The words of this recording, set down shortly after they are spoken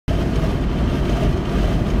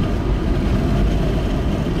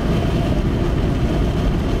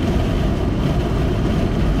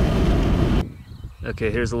Okay,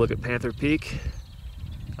 here's a look at Panther Peak.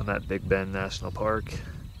 I'm at Big Bend National Park.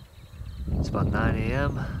 It's about 9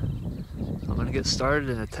 a.m. I'm gonna get started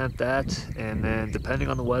and attempt that, and then depending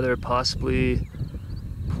on the weather, possibly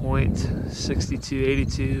point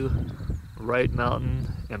 6282, Wright Mountain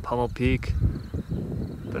and Pummel Peak.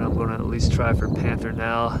 But I'm gonna at least try for Panther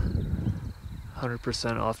now.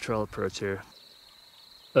 100% off trail approach here.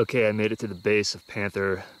 Okay, I made it to the base of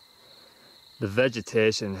Panther. The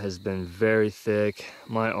vegetation has been very thick.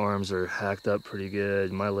 My arms are hacked up pretty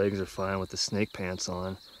good. My legs are fine with the snake pants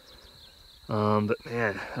on. But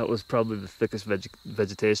man, that was probably the thickest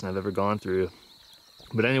vegetation I've ever gone through.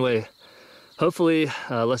 But anyway, hopefully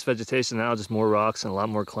less vegetation now, just more rocks and a lot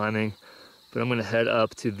more climbing. But I'm gonna head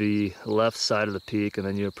up to the left side of the peak, and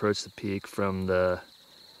then you approach the peak from the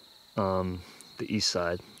east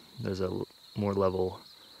side. There's a more level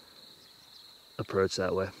approach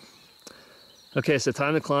that way. Okay, so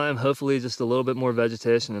time to climb. Hopefully just a little bit more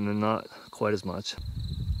vegetation and then not quite as much.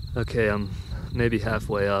 Okay, I'm maybe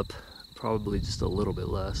halfway up, probably just a little bit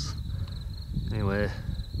less. Anyway,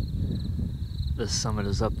 the summit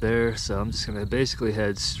is up there, so I'm just gonna basically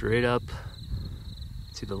head straight up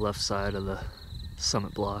to the left side of the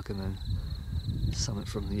summit block and then summit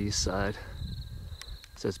from the east side.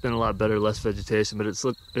 So it's been a lot better, less vegetation, but it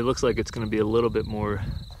looks like it's gonna be a little bit more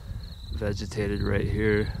vegetated right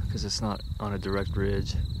here because it's not on a direct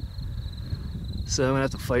ridge. So I'm gonna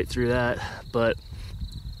have to fight through that, but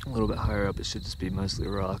a little bit higher up it should just be mostly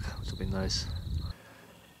rock, which will be nice.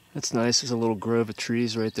 That's nice. There's a little grove of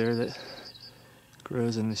trees right there that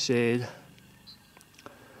grows in the shade.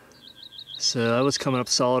 So I was coming up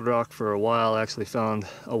solid rock for a while. I actually found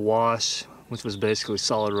a wash, which was basically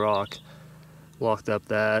solid rock. Walked up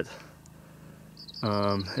that.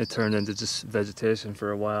 It turned into just vegetation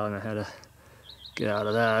for a while, and I had to get out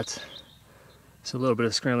of that. So a little bit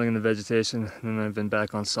of scrambling in the vegetation, and then I've been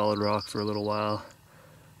back on solid rock for a little while.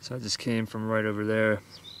 So I just came from right over there.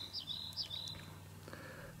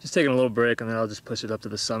 Just taking a little break, and then I'll just push it up to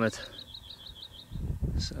the summit.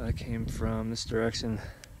 So I came from this direction.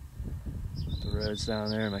 The road's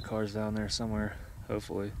down there, my car's down there somewhere,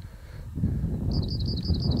 hopefully.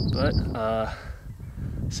 But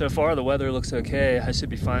so far the weather looks okay. I should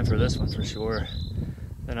be fine for this one for sure.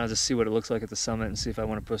 Then I'll just see what it looks like at the summit and see if I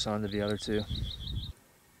want to push on to the other two.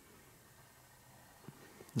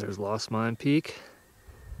 There's Lost Mine Peak,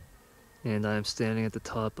 and I'm standing at the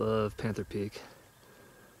top of Panther Peak.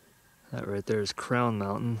 That right there is Crown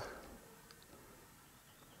Mountain.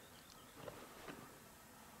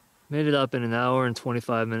 Made it up in an hour and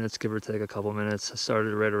 25 minutes, give or take a couple minutes. I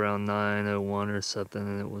started right around 9:01 or something,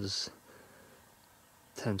 and it was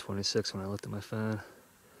 10:26 when I looked at my phone.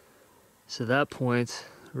 So that point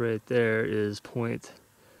right there is point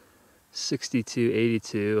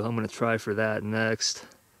 6282. I'm gonna try for that next.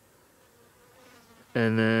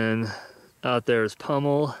 And then out there is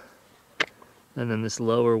Pummel. And then this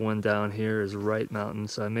lower one down here is Wright Mountain.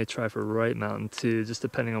 So I may try for Wright Mountain too, just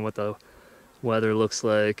depending on what the weather looks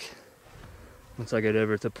like once I get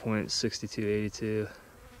over to point 6282.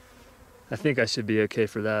 I think I should be okay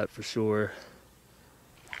for that for sure.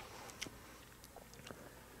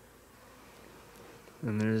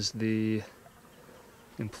 And there's the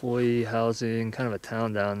employee housing, kind of a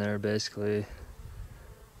town down there basically,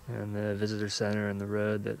 and the visitor center and the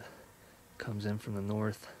road that comes in from the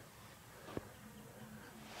north.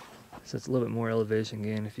 So it's a little bit more elevation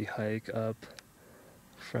gain if you hike up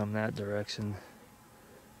from that direction.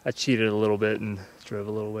 I cheated a little bit and drove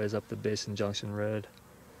a little ways up the Basin Junction Road.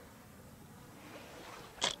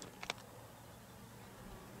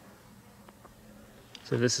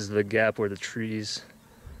 So this is the gap where the trees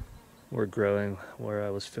were growing, where I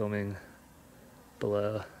was filming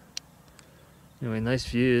below. Anyway, nice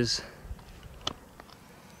views.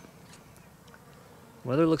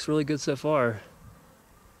 Weather looks really good so far.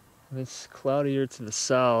 It's cloudier to the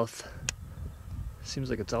south. Seems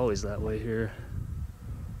like it's always that way here.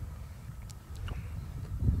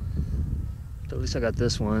 But at least I got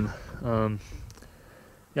this one.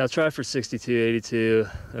 Yeah, I'll try for 6282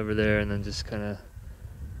 over there and then just kind of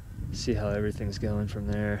see how everything's going from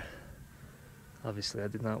there. Obviously I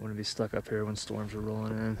did not want to be stuck up here when storms were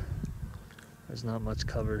rolling in. There's not much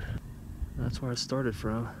cover. That's where I started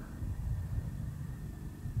from.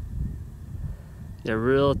 Yeah,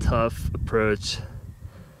 real tough approach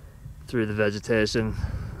through the vegetation.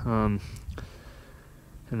 And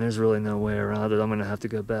there's really no way around it. I'm gonna have to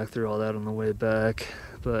go back through all that on the way back,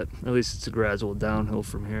 but at least it's a gradual downhill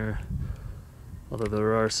from here. Although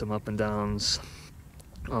there are some up and downs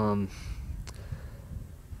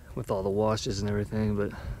with all the washes and everything,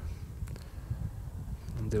 but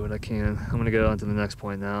I'm do what I can. I'm gonna go on to the next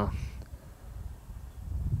point now.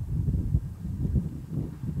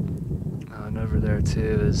 And over there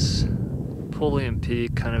too is Pummel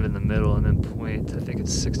Peak, kind of in the middle, and then point, I think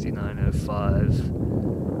it's 6905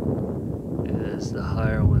 is the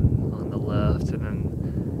higher one on the left, and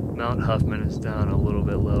then Mount Huffman is down a little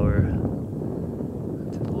bit lower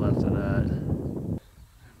to the left of that.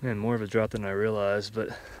 Man, more of a drop than I realized, but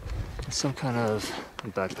it's some kind of, my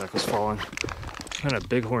backpack was falling, kind of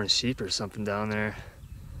bighorn sheep or something down there.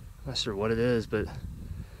 I'm not sure what it is, but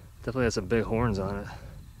definitely has some big horns on it.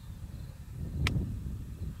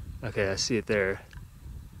 Okay, I see it there.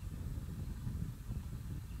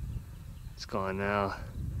 It's gone now.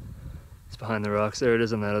 It's behind the rocks. There it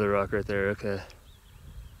is on that other rock right there. Okay.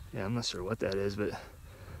 Yeah, I'm not sure what that is, but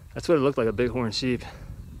that's what it looked like, a bighorn sheep.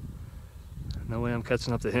 No way I'm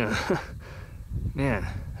catching up to him. Man,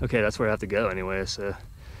 okay, that's where I have to go anyway, so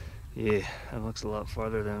yeah, that looks a lot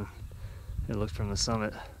farther than it looked from the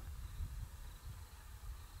summit.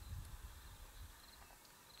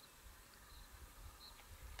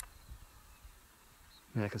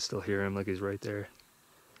 I can still hear him, like he's right there.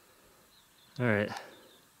 Alright.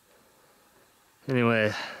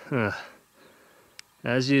 Anyway,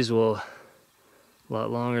 as usual, a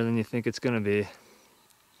lot longer than you think it's gonna be.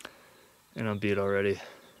 And I'm beat already.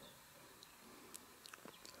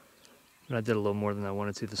 But I did a little more than I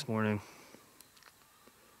wanted to this morning.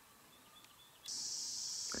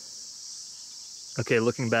 Okay,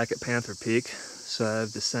 looking back at Panther Peak, so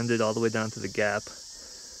I've descended all the way down to the gap,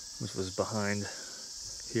 which was behind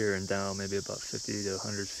here and down maybe about 50 to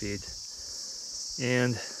 100 feet,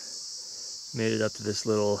 and made it up to this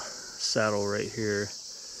little saddle right here.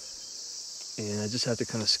 And I just have to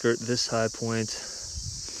kind of skirt this high point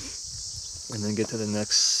and then get to the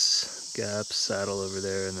next gap, saddle over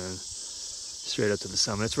there, and then straight up to the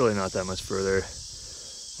summit. It's really not that much further,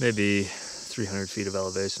 maybe 300 feet of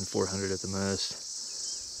elevation, 400 at the most.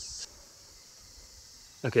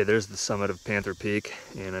 Okay, there's the summit of Panther Peak,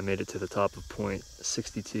 and I made it to the top of point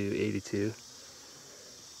 6282.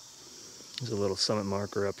 There's a little summit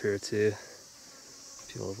marker up here too.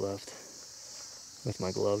 People have left with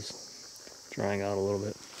my gloves, drying out a little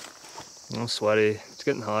bit. I'm sweaty, it's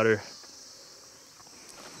getting hotter.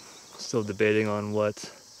 Still debating on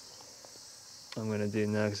what I'm gonna do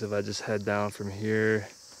next, if I just head down from here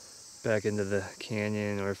back into the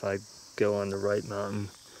canyon, or if I go on the Wright Mountain.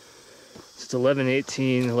 It's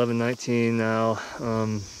 11:18, 11:19 now.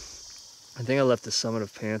 I think I left the summit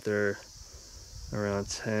of Panther around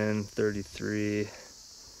 10:33.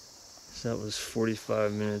 So that was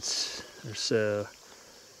 45 minutes or so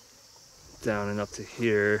down and up to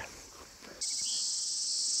here.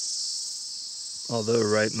 Although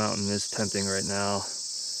Wright Mountain is tempting right now,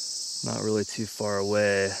 not really too far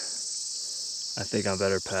away, I think I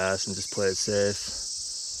better pass and just play it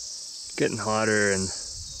safe. Getting hotter, and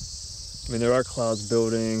I mean, there are clouds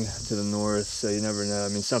building to the north, so you never know. I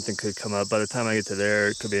mean, something could come up. By the time I get to there,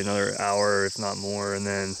 it could be another hour, if not more, and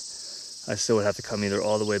then I still would have to come either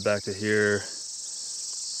all the way back to here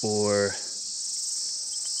or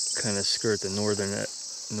kind of skirt the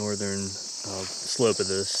northern slope of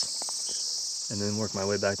this and then work my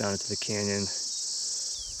way back down into the canyon.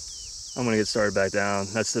 I'm gonna get started back down.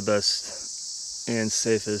 That's the best and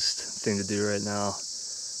safest thing to do right now.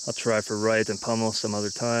 I'll try for Wright and Pummel some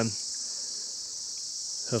other time.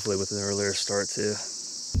 Hopefully with an earlier start too.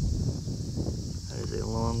 That is a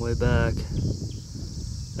long way back.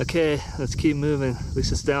 Okay, let's keep moving. At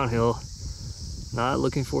least it's downhill. Not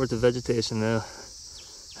looking forward to vegetation though.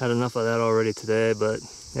 Had enough of that already today, but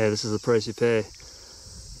hey, this is the price you pay.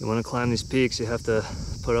 You want to climb these peaks, you have to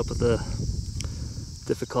put up with the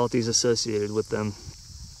difficulties associated with them.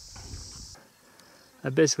 I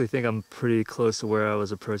basically think I'm pretty close to where I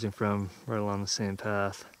was approaching from, right along the same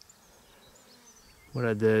path. What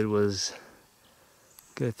I did was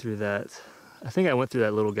go through that. I think I went through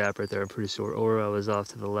that little gap right there, I'm pretty sure, or I was off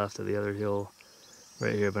to the left of the other hill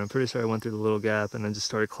right here, but I'm pretty sure I went through the little gap and then just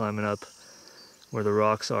started climbing up where the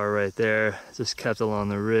rocks are right there. Just kept along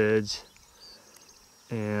the ridge,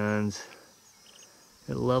 and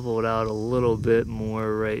it leveled out a little bit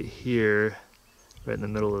more right here, right in the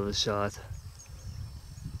middle of the shot.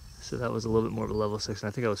 So that was a little bit more of a level section.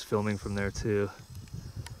 I think I was filming from there too.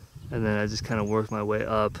 And then I just kind of worked my way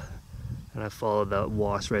up, and I followed that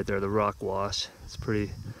wash right there, the rock wash. That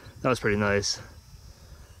was pretty nice.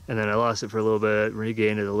 And then I lost it for a little bit,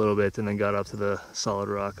 regained it a little bit, and then got up to the solid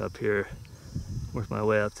rock up here. Worked my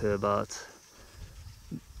way up to about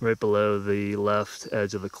right below the left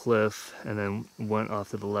edge of the cliff, and then went off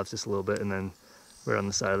to the left just a little bit, and then right on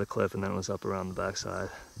the side of the cliff, and then it was up around the backside.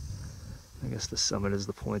 I guess the summit is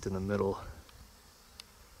the point in the middle.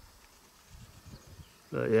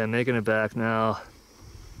 But yeah, making it back now.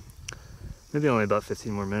 Maybe only about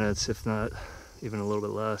 15 more minutes, if not even a little bit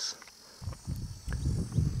less.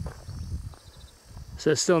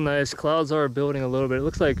 So it's still nice. Clouds are building a little bit. It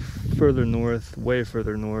looks like further north, way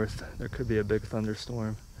further north, there could be a big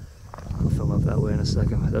thunderstorm. I'll film up that way in a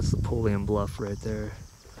second. That's the Pummel Bluff right there.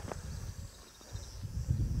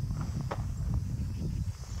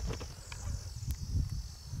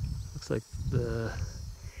 Looks like the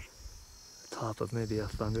top of maybe a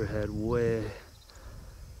thunderhead way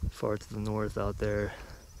far to the north out there.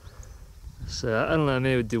 So I don't know, I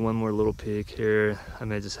may do one more little peak here. I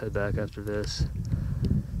may just head back after this.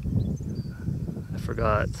 I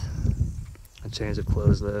forgot I changed of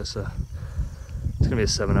clothes though, so it's gonna be a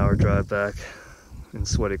 7-hour drive back in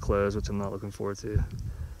sweaty clothes, which I'm not looking forward to.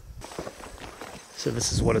 So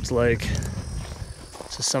this is what it's like.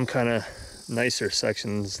 So some kind of nicer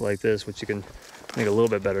sections like this, which you can make a little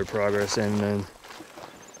bit better progress in, and then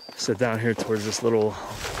so down here towards this little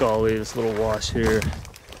gully, this little wash here,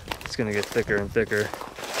 it's gonna get thicker and thicker.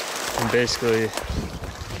 And basically,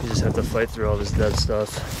 you just have to fight through all this dead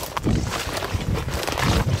stuff.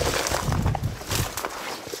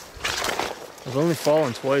 I've only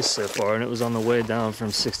fallen twice so far, and it was on the way down from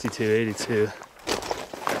 6282.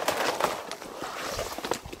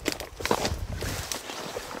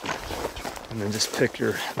 And then just pick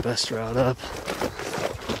your best route up.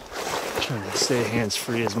 Trying to stay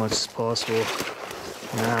hands-free as much as possible.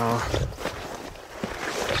 Now,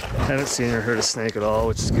 I haven't seen or heard a snake at all,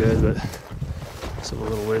 which is good, but still a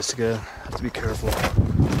little ways to go. Have to be careful.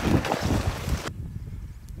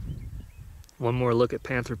 One more look at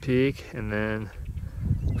Panther Peak, and then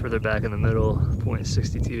further back in the middle, point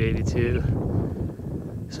 6282.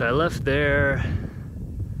 So I left there,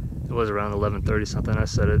 it was around 11:30 something. I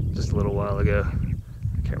said it just a little while ago.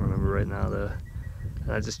 I can't remember right now though.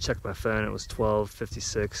 And I just checked my phone, it was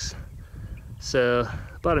 12:56. So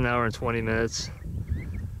about an hour and 20 minutes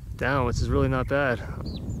down, which is really not bad.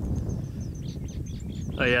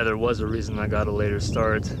 Oh yeah, there was a reason I got a later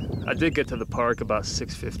start. I did get to the park about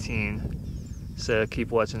 6:15. So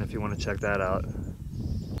keep watching if you want to check that out.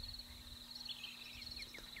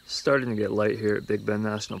 Starting to get light here at Big Bend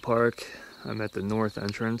National Park. I'm at the north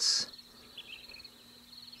entrance.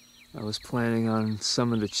 I was planning on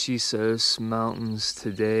some of the Chisos mountains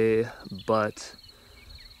today, but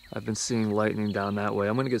I've been seeing lightning down that way.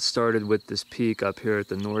 I'm going to get started with this peak up here at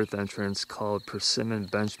the north entrance called Persimmon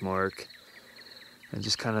Benchmark and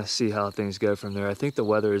just kind of see how things go from there. I think the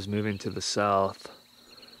weather is moving to the south.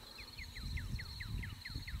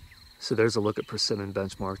 So there's a look at Persimmon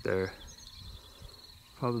Benchmark there.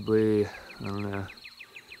 Probably, I don't know,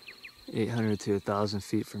 800 to 1,000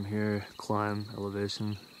 feet from here, climb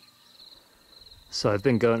elevation. So I've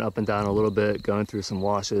been going up and down a little bit, going through some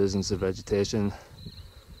washes and some vegetation.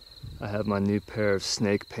 I have my new pair of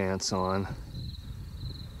snake pants on,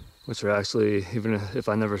 which are actually, even if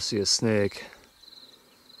I never see a snake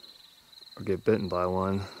or get bitten by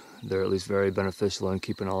one, they're at least very beneficial in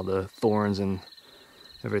keeping all the thorns and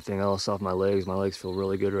everything else off my legs. My legs feel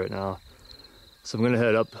really good right now. So I'm gonna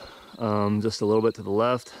head up just a little bit to the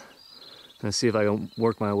left and see if I can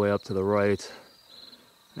work my way up to the right.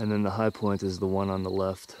 And then the high point is the one on the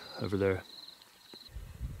left over there.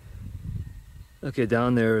 Okay,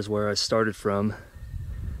 down there is where I started from.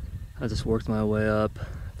 I just worked my way up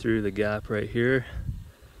through the gap right here.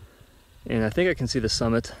 And I think I can see the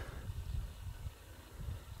summit.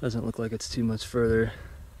 Doesn't look like it's too much further.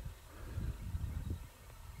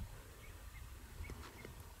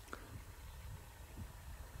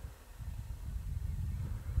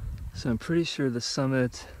 So I'm pretty sure the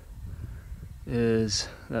summit is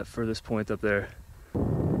that furthest point up there.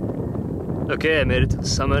 Okay, I made it to the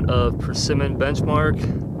summit of Persimmon Benchmark,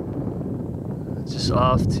 just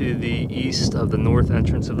off to the east of the north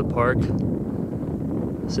entrance of the park.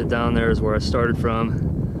 So down there is where I started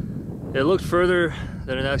from. It looked further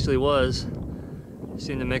than it actually was.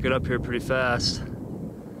 Seemed to make it up here pretty fast.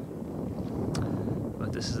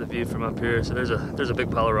 But this is the view from up here. So there's a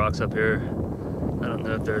big pile of rocks up here. I don't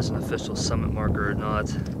know if there's an official summit marker or not.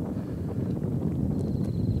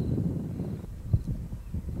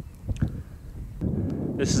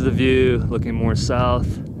 This is the view looking more south.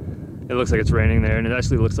 It looks like it's raining there, and it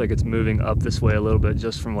actually looks like it's moving up this way a little bit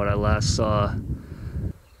just from what I last saw.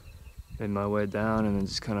 Made my way down and then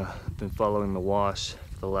just kind of been following the wash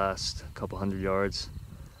for the last couple hundred yards.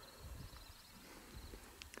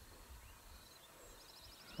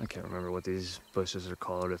 I can't remember what these bushes are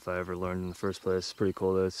called, if I ever learned in the first place. It's pretty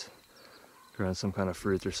cool though. It's growing some kind of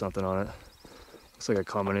fruit or something on it. Looks like a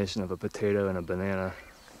combination of a potato and a banana.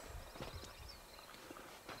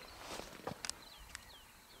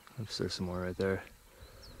 Oops, there's some more right there.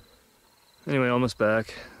 Anyway, almost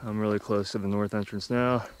back. I'm really close to the north entrance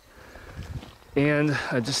now. And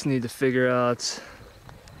I just need to figure out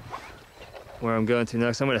where I'm going to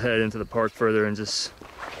next. I'm gonna head into the park further and just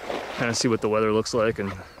kind of see what the weather looks like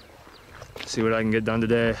and see what I can get done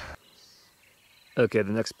today. Okay,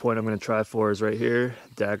 the next point I'm gonna try for is right here,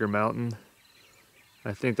 Dagger Mountain.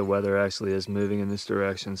 I think the weather actually is moving in this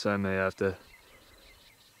direction, so I may have to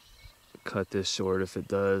cut this short if it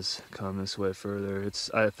does come this way further.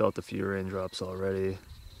 I felt a few raindrops already.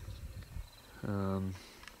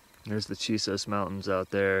 There's the Chisos Mountains out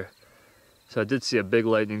there. So I did see a big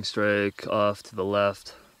lightning strike off to the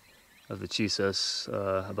left of the Chisos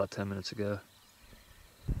about 10 minutes ago.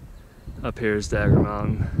 Up here is Dagger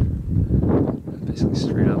Mountain. Basically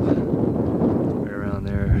straight up, right around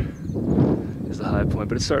there is the high point,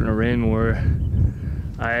 but it's starting to rain more.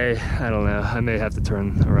 I don't know, I may have to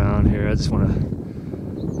turn around here. I just want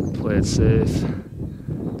to play it safe.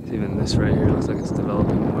 Even this right here looks like it's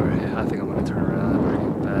developing more. Yeah, I think I'm going to turn around and bring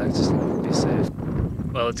it back just to be safe.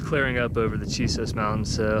 Well, it's clearing up over the Chisos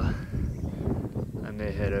Mountains, so I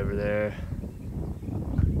may head over there.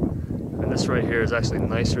 And this right here is actually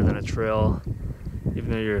nicer than a trail,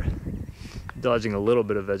 even though you're dodging a little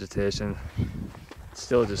bit of vegetation. It's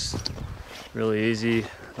still just really easy,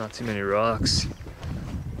 not too many rocks.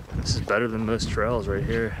 This is better than most trails right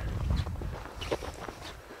here.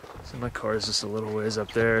 So my car is just a little ways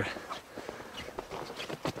up there.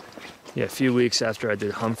 Yeah, a few weeks after I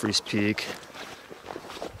did Humphreys Peak,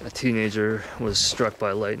 a teenager was struck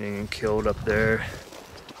by lightning and killed up there.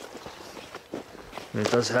 And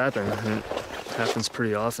it does happen, and it happens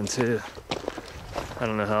pretty often too. I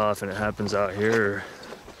don't know how often it happens out here or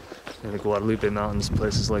in the Guadalupe Mountains,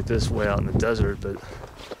 places like this way out in the desert, but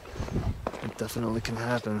it definitely can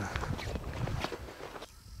happen.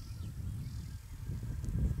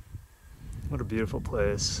 What a beautiful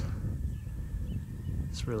place.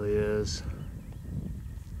 This really is.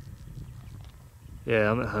 Yeah,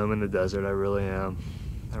 I'm at home in the desert, I really am.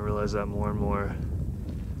 I realize that more and more.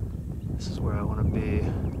 This is where I want to be.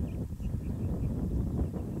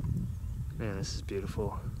 Man, this is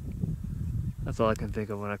beautiful. That's all I can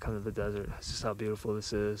think of when I come to the desert. It's just how beautiful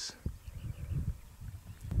this is.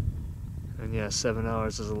 And yeah, 7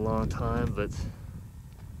 hours is a long time, but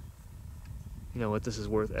you know what? This is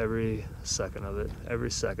worth every second of it.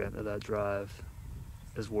 Every second of that drive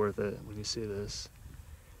is worth it when you see this.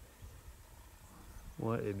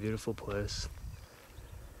 What a beautiful place.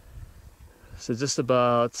 So just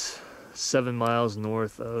about 7 miles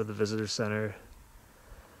north of the visitor center,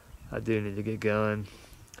 I do need to get going.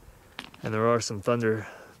 And there are some thunder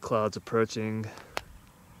clouds approaching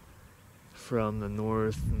from the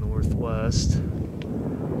northwest.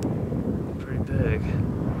 Pretty big.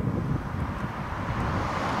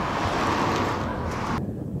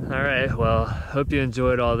 Alright, well, hope you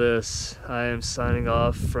enjoyed all this. I am signing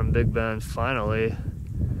off from Big Bend finally.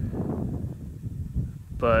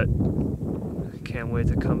 But I can't wait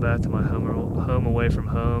to come back to my home away from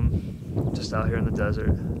home, just out here in the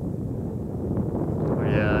desert. Where,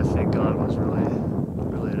 yeah, I think God was really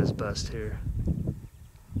at his best here.